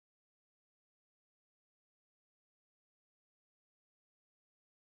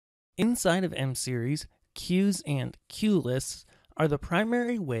Inside of M-Series, cues and cue lists are the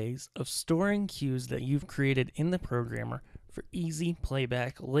primary ways of storing cues that you've created in the programmer for easy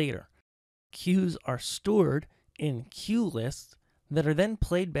playback later. Cues are stored in cue lists that are then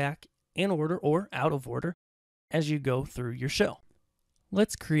played back in order or out of order as you go through your show.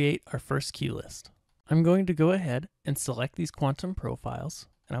 Let's create our first cue list. I'm going to go ahead and select these quantum profiles,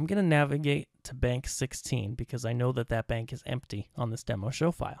 and I'm going to navigate to bank 16 because I know that that bank is empty on this demo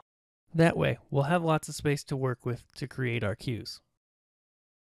show file. That way, we'll have lots of space to work with to create our cues.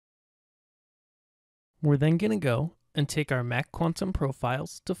 We're then going to go and take our Mac quantum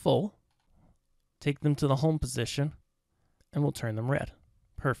profiles to full, take them to the home position, and we'll turn them red.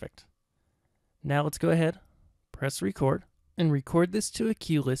 Perfect. Now let's go ahead, press record, and record this to a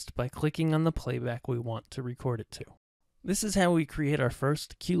cue list by clicking on the playback we want to record it to. This is how we create our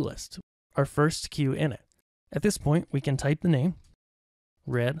first cue list, our first cue in it. At this point, we can type the name,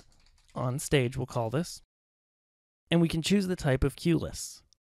 red on stage we'll call this, and we can choose the type of cue lists.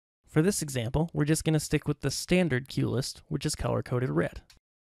 For this example, we're just going to stick with the standard cue list, which is color-coded red.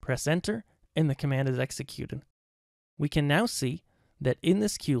 Press enter, and the command is executed. We can now see that in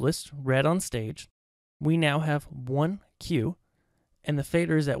this cue list, red on stage, we now have one cue, and the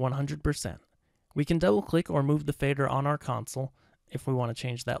fader is at 100%. We can double-click or move the fader on our console if we want to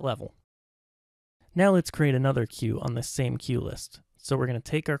change that level. Now let's create another cue on this same cue list. So we're going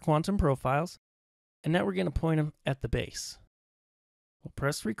to take our quantum profiles, and now we're going to point them at the base. We'll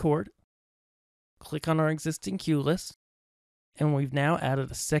press record, click on our existing cue list, and we've now added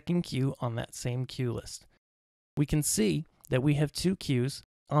a second cue on that same cue list. We can see that we have two cues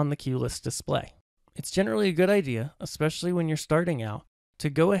on the cue list display. It's generally a good idea, especially when you're starting out, to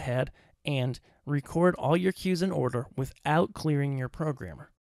go ahead and record all your cues in order without clearing your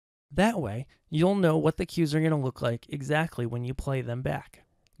programmer. That way, you'll know what the cues are going to look like exactly when you play them back.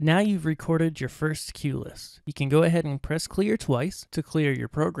 Now you've recorded your first cue list. You can go ahead and press clear twice to clear your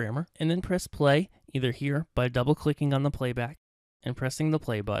programmer, and then press play either here by double-clicking on the playback and pressing the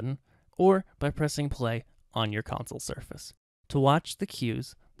play button, or by pressing play on your console surface to watch the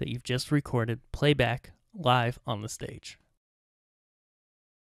cues that you've just recorded play back live on the stage.